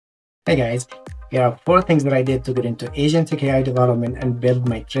Hey guys, here are 4 things that I did to get into agentic AI development and build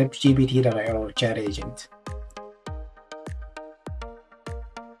my TripGPT.io chat agent.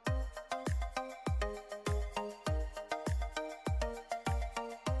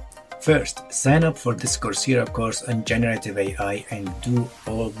 First, sign up for this Coursera course on generative AI and do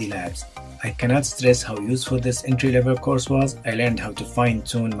all the labs. I cannot stress how useful this entry-level course was. I learned how to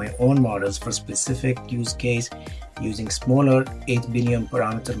fine-tune my own models for specific use case using smaller 8 billion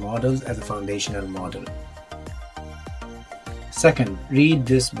parameter models as a foundational model. Second, read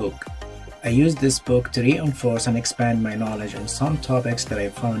this book. I used this book to reinforce and expand my knowledge on some topics that I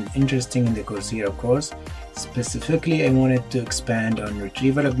found interesting in the Coursera course. Specifically, I wanted to expand on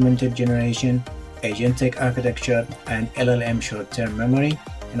retrieval augmented generation, agentic architecture, and LLM short-term memory,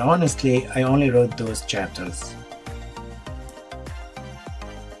 and honestly, I only wrote those chapters.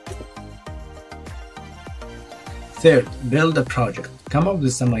 Third, build a project. Come up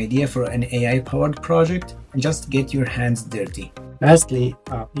with some idea for an AI-powered project and just get your hands dirty. Lastly,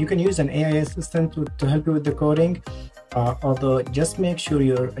 you can use an AI assistant to help you with the coding, although just make sure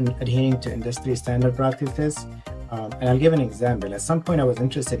you're adhering to industry standard practices. And I'll give an example. At some point, I was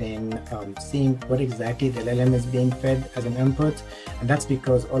interested in seeing what exactly the LLM is being fed as an input, and that's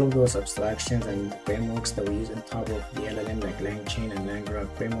because all of those abstractions and frameworks that we use on top of the LLM, like LangChain and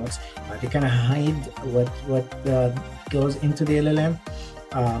LangGraph frameworks, they kind of hide what goes into the LLM.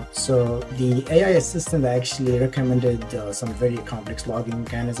 So the AI assistant actually recommended some very complex logging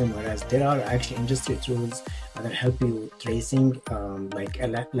mechanism, whereas there are actually industry tools that help you tracing, like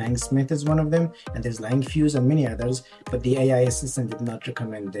Langsmith is one of them, and there's LangFuse and many others, but the AI assistant did not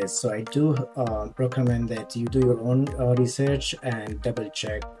recommend this. So I do recommend that you do your own research and double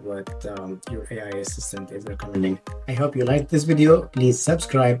check what your AI assistant is recommending. I hope you liked this video. Please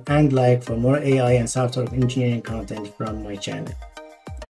subscribe and like for more AI and software engineering content from my channel.